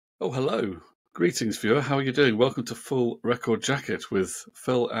Oh, hello. Greetings, viewer. How are you doing? Welcome to Full Record Jacket with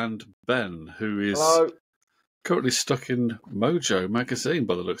Phil and Ben, who is Hello. currently stuck in Mojo magazine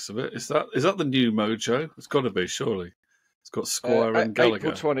by the looks of it. Is that the new Mojo? It's got to be, surely. It's got Squire and Gallagher.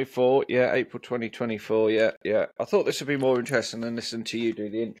 April 24, April 2024, yeah. I thought this would be more interesting than listening to you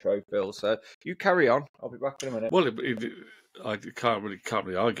do the intro, Phil. So you carry on. I'll be back in a minute. Well, I can't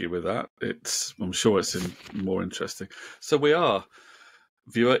really argue with that. I'm sure it's more interesting. So we are,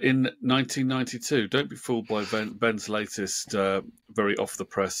 viewer, in 1992. Don't be fooled by Ben's latest, very off the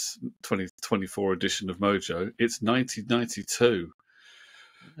press 2024 edition of Mojo. It's 1992.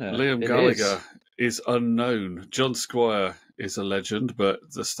 Yeah, Liam Gallagher is unknown. John Squire is a legend, but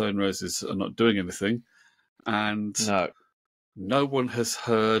the Stone Roses are not doing anything. And no one has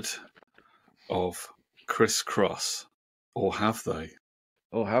heard of Chris Cross, or have they?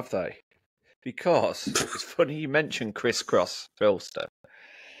 Or have they? Because it's funny you mentioned Chris Cross, Philster.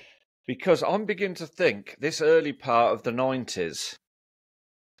 Because I'm beginning to think this early part of the 90s,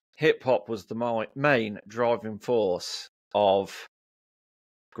 hip-hop was the main driving force of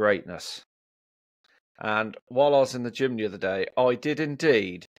greatness. And while I was in the gym the other day, I did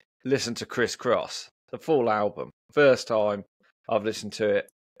indeed listen to Chris Cross, the full album. First time I've listened to it.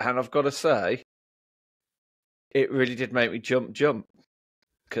 And I've got to say, it really did make me jump.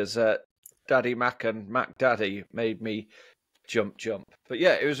 Because Daddy Mac and Mac Daddy made me jump. But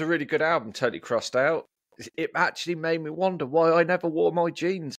yeah, it was a really good album, totally crossed out. It actually made me wonder why I never wore my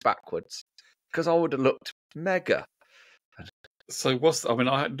jeans backwards. Because I would have looked mega. So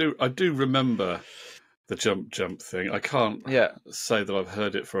I do remember the jump thing. I can't say that I've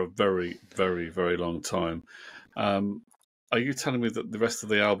heard it for a very, very, very long time. Are you telling me that the rest of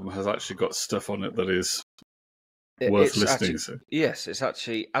the album has actually got stuff on it that is worth listening to? Yes, it's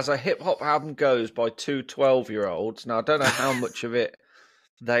actually, as a hip-hop album goes by two 12-year-olds. Now, I don't know how much of it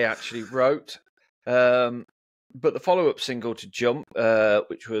they actually wrote, but the follow-up single to Jump,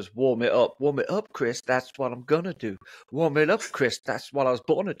 which was Warm It Up, Chris, that's what I'm gonna do. Warm it up, Chris, that's what I was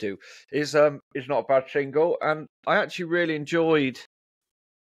born to do, is not a bad single, and I actually really enjoyed.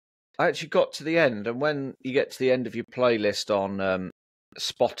 I actually got to the end, and when you get to the end of your playlist on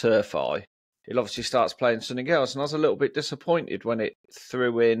Spotify, it obviously starts playing something else, and I was a little bit disappointed when it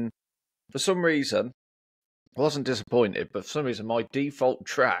threw in, for some reason, I wasn't disappointed, but for some reason my default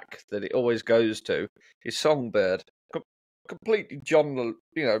track that it always goes to is Songbird. Completely genre,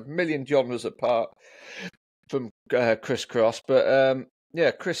 million genres apart from Chris Cross, but I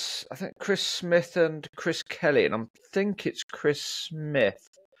think Chris Smith and Chris Kelly, and I think it's Chris Smith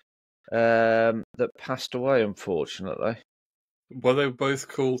that passed away, unfortunately. Well, they were both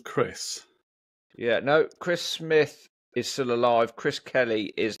called Chris. Yeah, no, Chris Smith is still alive. Chris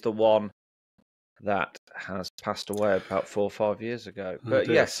Kelly is the one that has passed away about 4 or 5 years ago. But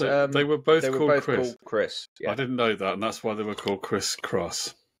yes, so they were both called Chris. Yeah. I didn't know that, and that's why they were called Chris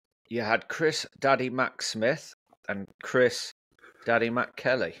Cross. You had Chris Daddy Mac Smith and Chris Daddy Mac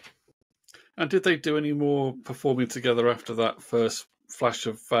Kelly. And did they do any more performing together after that first flash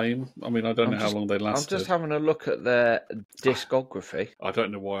of fame? I mean, I don't know how long they lasted. I'm just having a look at their discography. I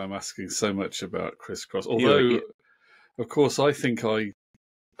don't know why I'm asking so much about Chris Cross. Although, of course, I think I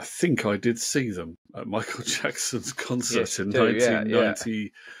did see them at Michael Jackson's concert in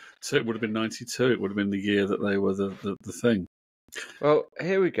 1990. So it would have been 92. It would have been the year that they were the thing. Well,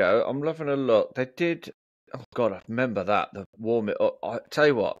 here we go. I'm loving a look. They did. Oh God, I remember that. The Warm It Up. I tell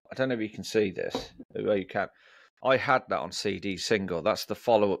you what. I don't know if you can see this. Well, you can. I had that on CD single. That's the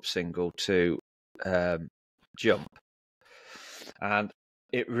follow-up single to Jump, and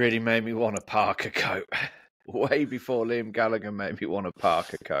it really made me want a Parker coat. Way before Liam Gallagher made me want a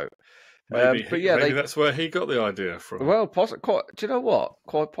Parker coat. Maybe that's where he got the idea from. Well, do you know what?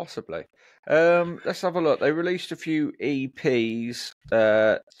 Quite possibly. Let's have a look. They released a few EPs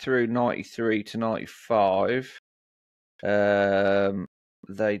through 93 to 95.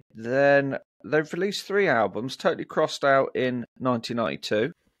 They've released 3 albums, totally crossed out in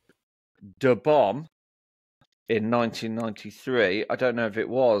 1992. Da Bomb in 1993. I don't know if it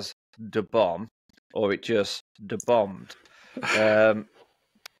was Da Bomb or it just Da Bombed. And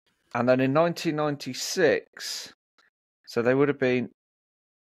then in 1996, so they would have been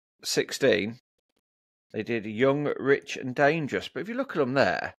 16, they did Young, Rich and Dangerous. But if you look at them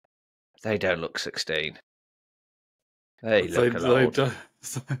there, they don't look 16. They look old.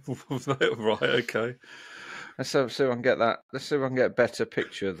 Right, okay. Let's see if I can get that. Let's see if I can get a better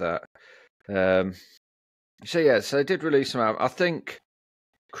picture of that. So they did release some albums. I think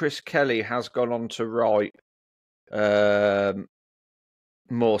Chris Kelly has gone on to write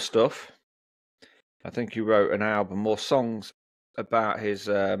more stuff. I think he wrote an album, more songs about his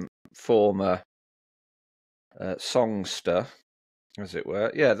former songster, as it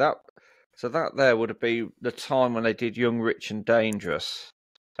were. Yeah, that there would have been the time when they did Young, Rich and Dangerous.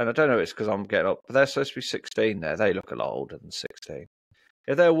 And I don't know if it's because I'm getting up, but they're supposed to be 16 there. They look a lot older than 16.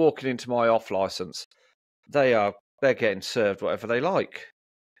 If they're walking into my off license, they're getting served whatever they like.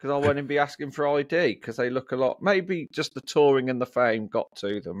 Because I won't even be asking for ID because they look a lot. Maybe just the touring and the fame got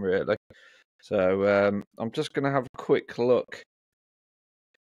to them, really. So I'm just going to have a quick look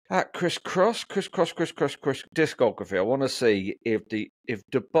at Chris Cross discography. I want to see if the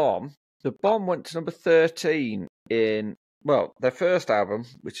Bomb went to number 13 in their first album,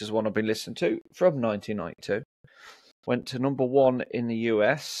 which is one I've been listening to from 1992, went to number 1 in the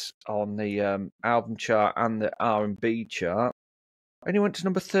US on the album chart and the R&B chart. Only went to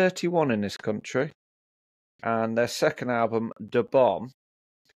number 31 in this country, and their second album, bombed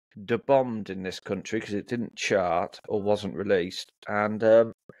in this country because it didn't chart or wasn't released, and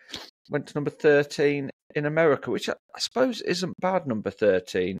went to number 13 in America, which I suppose isn't bad, number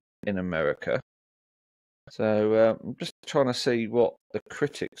 13 in America. So I'm just trying to see what the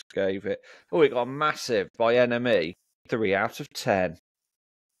critics gave it. Oh, it got massive by NME, 3 out of 10.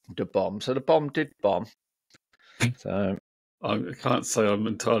 Bomb. So the Bomb did bomb. So I can't say I'm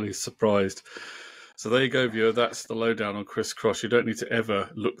entirely surprised. So there you go, viewer. That's the lowdown on Chris Cross. You don't need to ever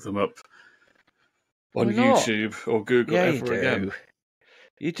look them up on YouTube or Google ever again.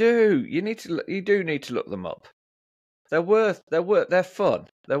 You do. You do need to look them up. They're fun.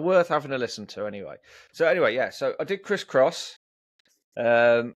 They're worth having a listen to anyway. So anyway, yeah. So I did Chris Cross.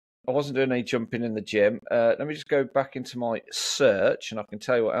 I wasn't doing any jumping in the gym. Let me just go back into my search, and I can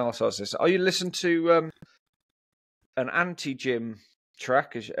tell you what else I was listening. Oh, you listened to an anti-gym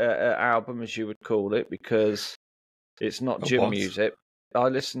track, album, as you would call it, because it's not gym music. I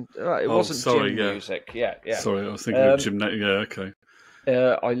listened. It wasn't gym music. Yeah. Sorry, I was thinking of gymnastic. Yeah, okay.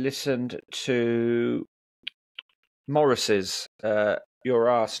 I listened to Morris's Your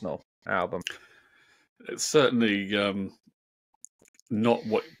Arsenal album. It's certainly not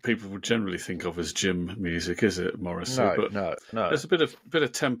what people would generally think of as gym music, is it, Morrissey? No. There's a bit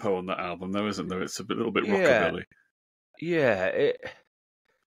of tempo on that album, though, isn't there? It's a little bit rockabilly. Yeah.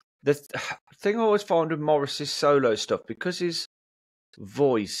 The thing I always find with Morris's solo stuff, because his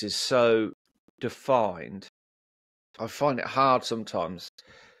voice is so defined, I find it hard sometimes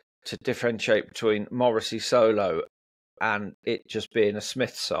to differentiate between Morrissey solo and it just being a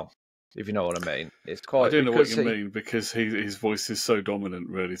Smith song, if you know what I mean. It's quite. I do know what you mean, because his voice is so dominant,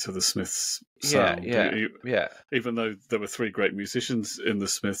 really, to the Smiths' sound. Yeah. Even though there were 3 great musicians in the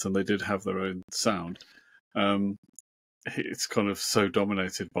Smiths and they did have their own sound, it's kind of so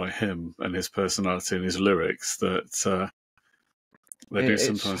dominated by him and his personality and his lyrics that they do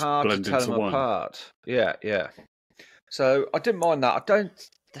sometimes blend into one. Apart. Yeah. So I didn't mind that.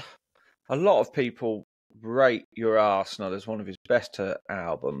 A lot of people rate Your Arsenal as one of his better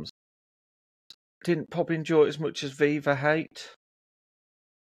albums. Didn't probably enjoy it as much as Viva Hate,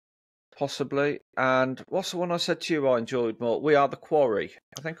 possibly. And what's the one I said to you I enjoyed more? We Are the Quarry.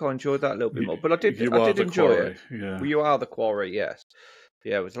 I think I enjoyed that a little bit more, but I did enjoy it. Yeah. You Are the Quarry, yes.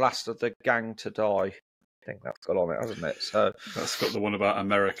 Yeah, it was Last of the Gang to Die. I think that's got on it, hasn't it? So that's got the one about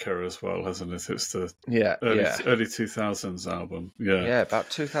America as well, hasn't it? It's the early 2000s album. Yeah, about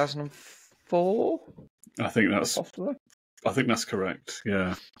 2004. I think that's correct.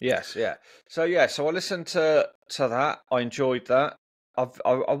 Yeah. Yes. Yeah. So I listened to that. I enjoyed that.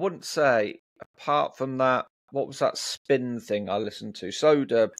 I wouldn't say, apart from that, what was that Spin thing I listened to?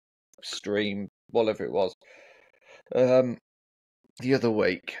 Soda Stream, whatever it was. The other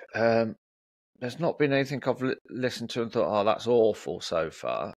week. There's not been anything I've listened to and thought, oh, that's awful so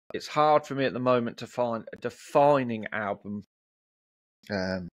far. It's hard for me at the moment to find a defining album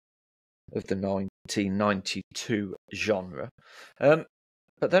of the 1992 genre. But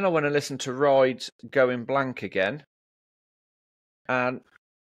then I went and listened to Ride's Going Blank again. And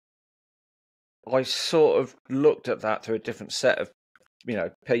I sort of looked at that through a different set of,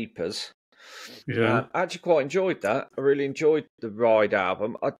 papers. Yeah. I actually quite enjoyed that. I really enjoyed the Ride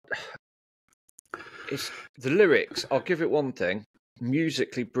album. It's the lyrics. I'll give it one thing: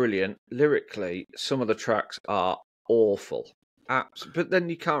 musically brilliant. Lyrically, some of the tracks are awful. But then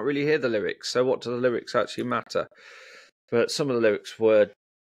you can't really hear the lyrics. So what do the lyrics actually matter? But some of the lyrics were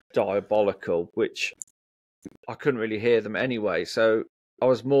diabolical, which I couldn't really hear them anyway. So I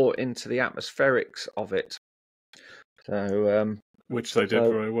was more into the atmospherics of it. So which they did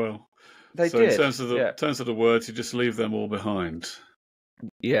very well. They did. In terms of the words, you just leave them all behind.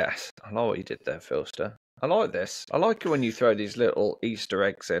 Yes, I like what you did there, Philster. I like this. I like it when you throw these little Easter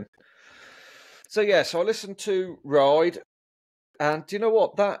eggs in. So I listened to Ride. And do you know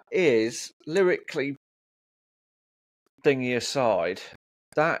what that is? Lyrically, thingy aside,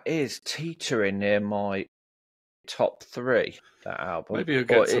 that is teetering near my top 3. That album. Maybe you'll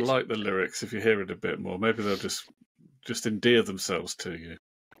get to like the lyrics if you hear it a bit more. Maybe they'll just endear themselves to you.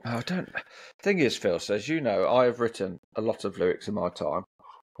 I don't. Thing is, Phil says, you know, I have written a lot of lyrics in my time.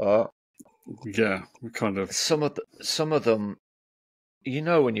 Yeah, kind of. Some of them, you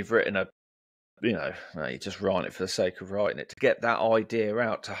know, when you've written you just write it for the sake of writing it to get that idea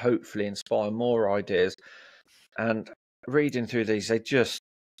out to hopefully inspire more ideas. And reading through these, they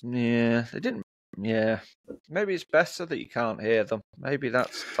didn't. Yeah, maybe it's better that you can't hear them. Maybe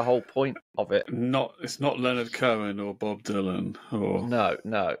that's the whole point of it. It's not Leonard Cohen or Bob Dylan or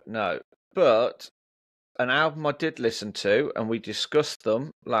No. But an album I did listen to, and we discussed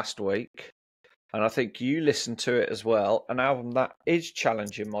them last week, and I think you listened to it as well. An album that is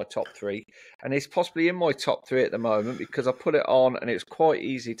challenging my top 3, and it's possibly in my top 3 at the moment because I put it on and it's quite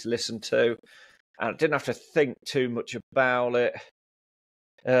easy to listen to, and I didn't have to think too much about it.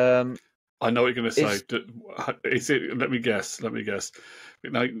 I know what you're going to say. Is it? Let me guess.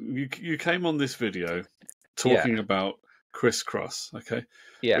 Now, you came on this video talking about Criss Cross, okay?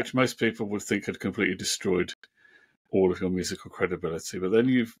 Yeah. Which most people would think had completely destroyed all of your musical credibility, but then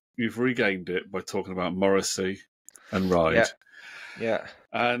you've regained it by talking about Morrissey and Ride. Yeah.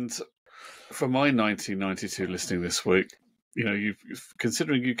 And for my 1992 listening this week, you know,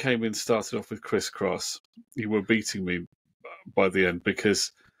 considering you came in, started off with Criss Cross, you were beating me by the end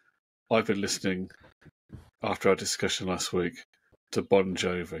because I've been listening, after our discussion last week, to Bon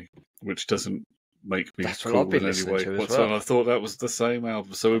Jovi, which doesn't make me cool in any way whatsoever. Well. I thought that was the same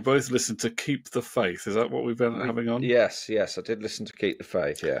album. So we both listened to Keep the Faith. Is that what we've been having on? Yes, I did listen to Keep the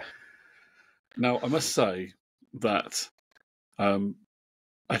Faith, yeah. Now, I must say that,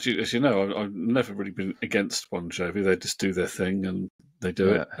 as you know, I've never really been against Bon Jovi. They just do their thing and they do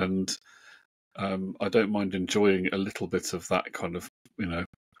it. And I don't mind enjoying a little bit of that kind of, you know,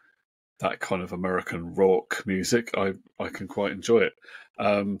 that kind of American rock music. I can quite enjoy it.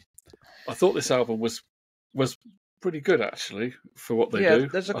 I thought this album was pretty good actually for what they do.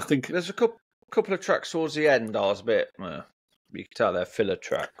 There's a couple of tracks towards the end. I was a bit. You can tell they're filler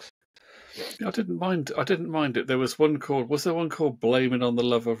tracks. I didn't mind it. There was one called. Was there one called "Blaming on the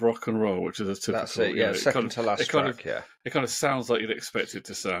Love of Rock and Roll," which is a typical. That's it. Yeah, second to last track. It kind of sounds like you'd expect it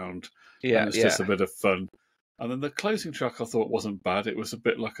to sound. Yeah, and it's just a bit of fun. And then the closing track I thought wasn't bad. It was a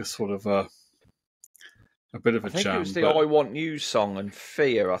bit like a sort of a bit of a jam. I think it was the I Want You song and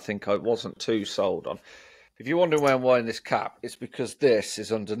Fear, I think I wasn't too sold on. If you're wondering why I'm wearing this cap, it's because this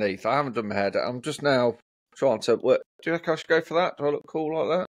is underneath. I haven't done my hair. I'm just now trying to work. Do you reckon I should go for that? Do I look cool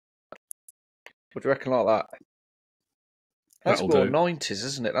like that? What do you reckon like that? That's more 90s,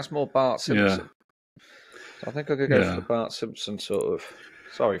 isn't it? That's more Bart Simpson. Yeah. So I think I could go for the Bart Simpson sort of...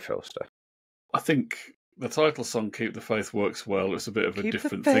 Sorry, Philster. I think... The title song "Keep the Faith" works well. It's a bit of a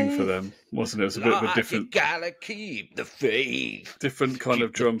different thing for them, wasn't it? It was a bit of a different. You gotta keep the faith. Different kind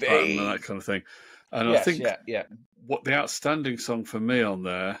of drum pattern and that kind of thing. And I think what the outstanding song for me on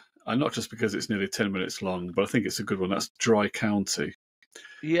there, and not just because it's nearly 10 minutes long, but I think it's a good one. That's "Dry County."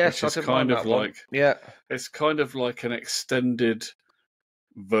 Yes, it's kind of like it's kind of like an extended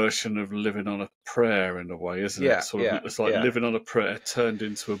version of "Living on a Prayer" in a way, isn't it? It's like "Living on a Prayer" turned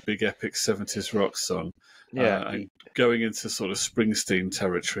into a big epic 70s rock song. And going into sort of Springsteen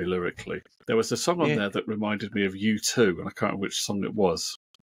territory lyrically. There was a song on there that reminded me of U2, and I can't remember which song it was.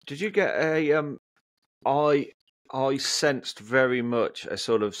 Did you get a I sensed very much a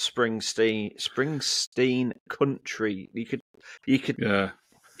sort of Springsteen country. You could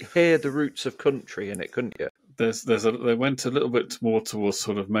hear the roots of country in it, couldn't you? They went a little bit more towards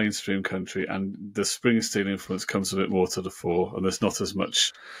sort of mainstream country, and the Springsteen influence comes a bit more to the fore, and there's not as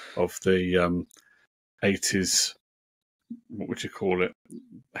much of the 80s, what would you call it,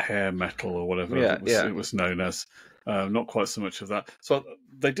 hair metal or whatever it was known as. Not quite so much of that. So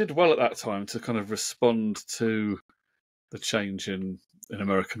they did well at that time to kind of respond to the change in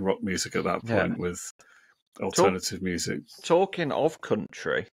American rock music at that point with alternative music. Talking of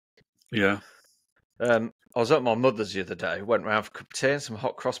country, I was at my mother's the other day, went round for a cup of tea and some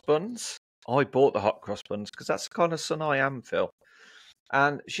hot cross buns. I bought the hot cross buns because that's the kind of son I am, Phil.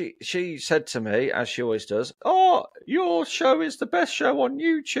 And she said to me, as she always does, "Oh, your show is the best show on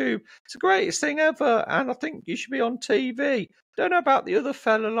YouTube. It's the greatest thing ever, and I think you should be on TV. Don't know about the other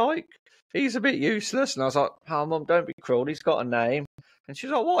fella, like. He's a bit useless." And I was like, "Oh, Mum, don't be cruel. He's got a name." And she's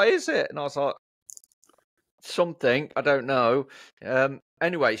like, "What is it?" And I was like, "Something, I don't know."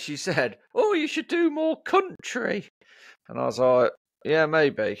 Anyway, she said, "Oh, you should do more country." And I was like, "Yeah,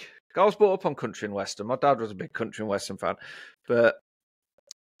 maybe." I was brought up on country and western. My dad was a big country and western fan, but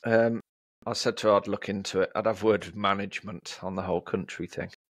I said to her I'd look into it. I'd have word with management on the whole country thing.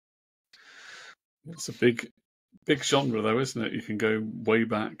 It's a big genre, though, isn't it? You can go way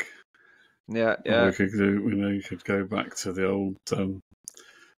back. Yeah. We could do, you could go back to the old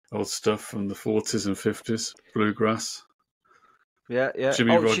stuff from the 40s and 50s, bluegrass. Yeah.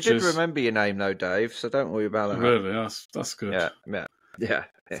 Jimmy Rogers. She did remember your name, though, Dave. So don't worry about that. Really, that's good. Yeah.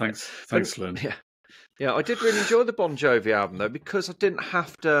 Thanks, Lynn. Yeah. I did really enjoy the Bon Jovi album though, because I didn't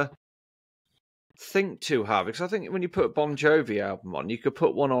have to think too hard. Because I think when you put a Bon Jovi album on, you could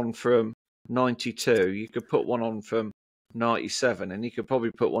put one on from '92, you could put one on from '97, and you could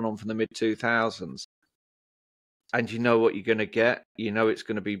probably put one on from the mid 2000s, and you know what you're going to get. You know it's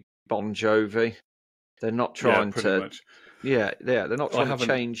going to be Bon Jovi. They're not trying to. Much. Yeah, they're not trying to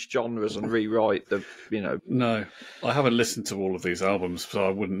change genres and rewrite the. No, I haven't listened to all of these albums, so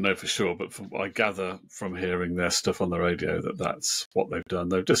I wouldn't know for sure. But I gather from hearing their stuff on the radio that that's what they've done.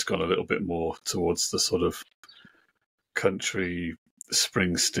 They've just gone a little bit more towards the sort of country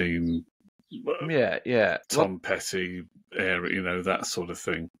Springsteen. Tom Petty area, that sort of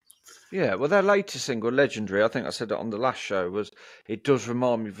thing. Yeah, well, their latest single, Legendary, I think I said it on the last show, it does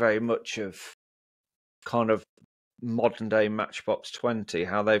remind me very much of kind of modern day Matchbox 20,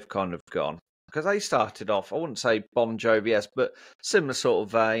 how they've kind of gone. Because they started off, I wouldn't say Bon Jovi, yes, but similar sort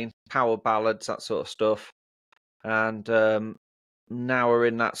of vein, power ballads, that sort of stuff. And now we're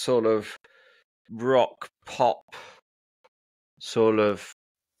in that sort of rock, pop sort of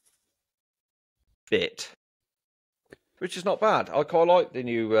bit, which is not bad. I quite like the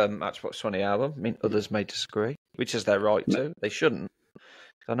new Matchbox 20 album. I mean, others may disagree, which is their right to. They shouldn't.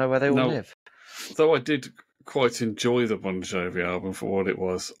 I know where they all live. Though I did quite enjoy the Bon Jovi album for what it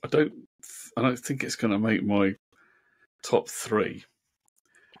was. I don't think it's going to make my top 3,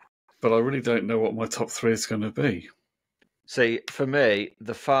 but I really don't know what my top 3 is going to be. See, for me,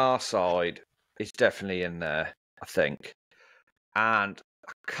 The Far Side is definitely in there, I think, and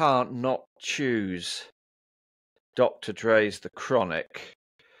I can't not choose Dr. Dre's The Chronic,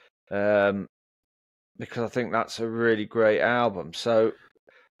 because I think that's a really great album. So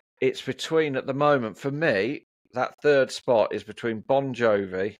it's between, at the moment, for me, that third spot is between Bon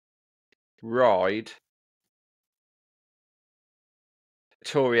Jovi, Ride,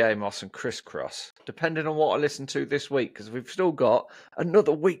 Tori Amos and Criss Cross, depending on what I listen to this week, because we've still got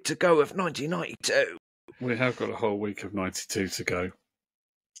another week to go of 1992. We have got a whole week of 92 to go.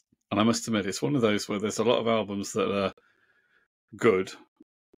 And I must admit, it's one of those where there's a lot of albums that are good,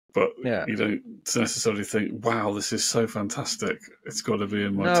 but you don't necessarily think, wow, this is so fantastic. It's got to be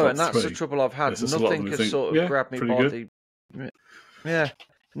in my top 3. No, and that's the trouble I've had. Nothing has sort of grabbed me by the... Yeah,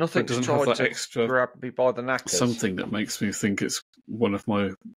 nothing has tried to extra grab me by the knackers. Something that makes me think it's one of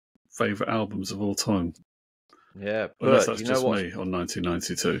my favourite albums of all time. Yeah, but that's just me on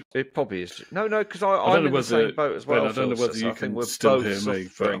 1992. It probably is. No, because I'm in the same boat as well. I don't know whether you can still hear me,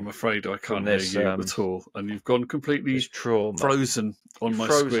 but I'm afraid I can't hear you at all. And you've gone completely frozen on my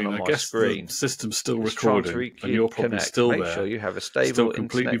screen. I guess the system's still recording, and you're probably still there. Make sure you have a stable, still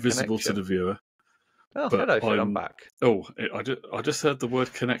completely visible to the viewer. Oh, hello, Phil, I'm back. Oh, I just heard the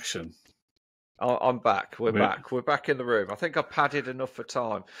word connection. I'm back. We're back. We're back in the room. I think I padded enough for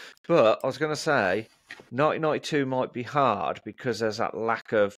time. But I was going to say, 1992 might be hard because there's that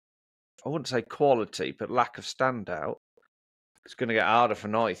lack of, I wouldn't say quality, but lack of standout. It's going to get harder for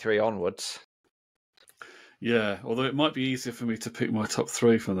 93 onwards. Yeah, although it might be easier for me to pick my top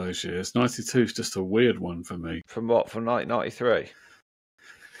 3 from those years. 92 is just a weird one for me. From what? From 1993?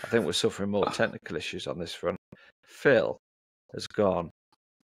 I think we're suffering more technical issues on this front. Phil has gone.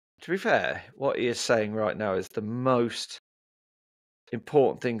 To be fair, what he is saying right now is the most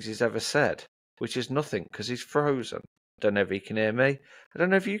important things he's ever said, which is nothing because he's frozen. I don't know if he can hear me. I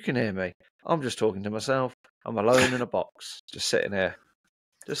don't know if you can hear me. I'm just talking to myself. I'm alone in a box, just sitting here.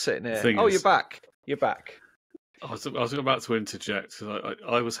 Oh, you're back. You're back. I was about to interject because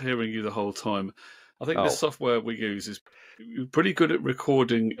I was hearing you the whole time. I think the software we use is pretty good at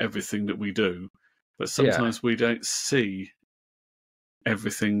recording everything that we do, but sometimes we don't see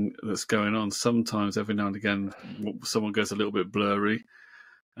everything that's going on. Sometimes, every now and again, someone goes a little bit blurry,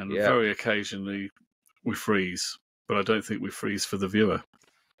 and very occasionally we freeze. But I don't think we freeze for the viewer.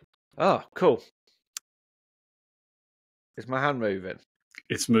 Oh, cool. Is my hand moving?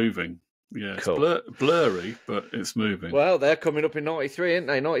 It's moving. Yeah, cool. It's blurry, but it's moving. Well, they're coming up in 93, aren't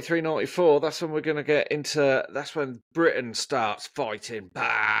they? 93, 94. That's when we're going to get into... That's when Britain starts fighting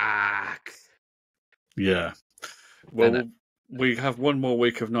back. Yeah. Well, we have one more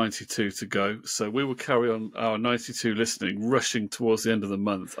week of 92 to go, so we will carry on our 92 listening, rushing towards the end of the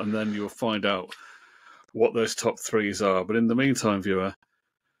month, and then you'll find out what those top threes are. But in the meantime, viewer,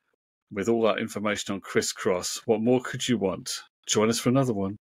 with all that information on Criss Cross, what more could you want? Join us for another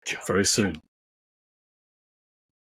one very soon.